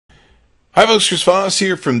Hi folks, Chris Voss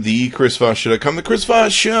here from the ChrisVossShow.com, the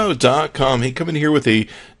ChrisVossShow.com. Hey, coming here with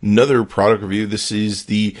another product review. This is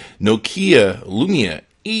the Nokia Lumia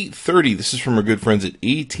 830. This is from our good friends at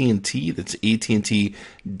AT&T. That's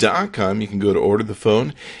AT&T.com. You can go to order the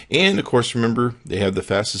phone. And, of course, remember, they have the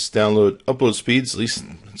fastest download upload speeds. At least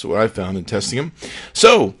that's what I found in testing them.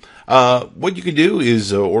 So, what you can do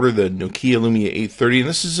is order the Nokia Lumia 830, and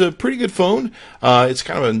this is a pretty good phone. It's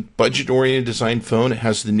kind of a budget-oriented design phone. It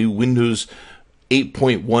has the new Windows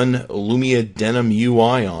 8.1 Lumia Denim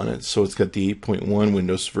UI on it, so it's got the 8.1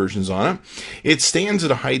 Windows versions on it. It stands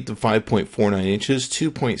at a height of 5.49 inches,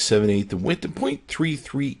 2.78 in width, and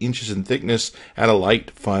 0.33 inches in thickness at a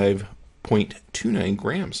light 5.29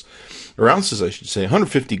 grams. Or ounces, I should say,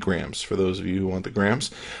 150 grams for those of you who want the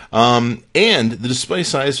grams. And the display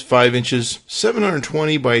size, 5 inches,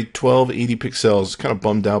 720 by 1280 pixels. Kind of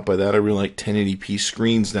bummed out by that. I really like 1080p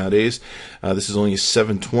screens nowadays. This is only a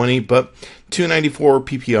 720, but 294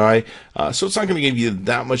 PPI. So it's not going to give you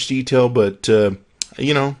that much detail, but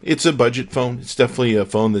you know, it's a budget phone. It's definitely a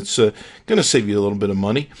phone that's going to save you a little bit of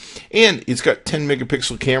money. And it's got 10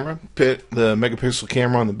 megapixel camera. The megapixel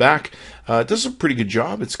camera on the back does a pretty good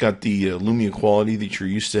job. It's got the Lumia quality that you're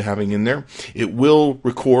used to having in there. It will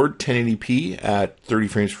record 1080p at 30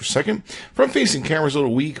 frames per second. Front-facing camera is a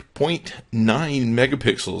little weak, 0.9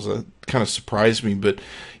 megapixels. That kind of surprised me, but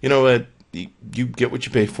you know, you get what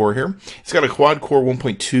you pay for here. It's got a quad-core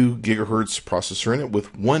 1.2 gigahertz processor in it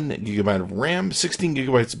with 1 gigabyte of RAM, 16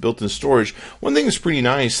 gigabytes of built-in storage. One thing that's pretty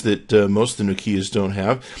nice that most of the Nokias don't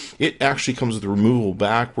have, it actually comes with a removable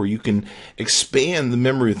back where you can expand the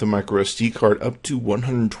memory with the micro SD card up to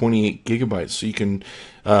 128 gigabytes. So you can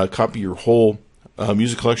copy your whole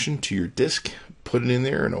music collection to your disk, put it in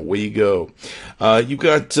there, and away you go. You've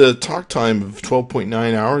got talk time of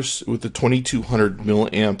 12.9 hours with a 2200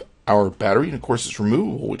 milliamp hour battery, and of course it's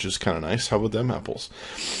removable, which is kind of nice. How about them apples?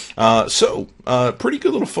 Pretty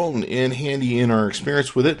good little phone and handy in our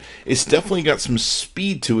experience with it. It's definitely got some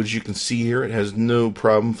speed to it, as you can see here. It has no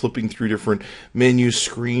problem flipping through different menu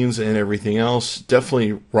screens and everything else.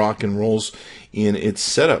 Definitely rock and rolls in its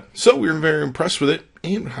setup. So we were very impressed with it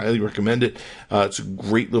and highly recommend it. It's a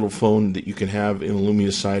great little phone that you can have in the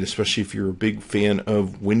Lumia side, especially if you're a big fan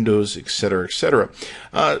of Windows, etc., etc.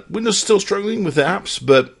 Windows is still struggling with apps,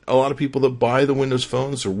 but a lot of people that buy the Windows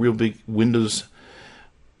phones are real big Windows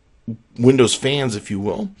fans, if you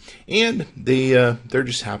will, and they're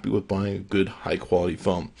just happy with buying a good high quality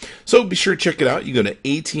phone. So be sure to check it out. You go to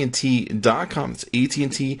AT&T.com. It's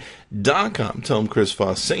AT&T.com. Tell them Chris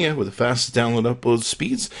Voss sent you with the fastest download upload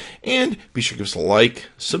speeds, and be sure to give us a like,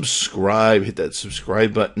 subscribe, hit that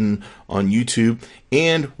subscribe button on YouTube,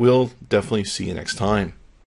 and we'll definitely see you next time.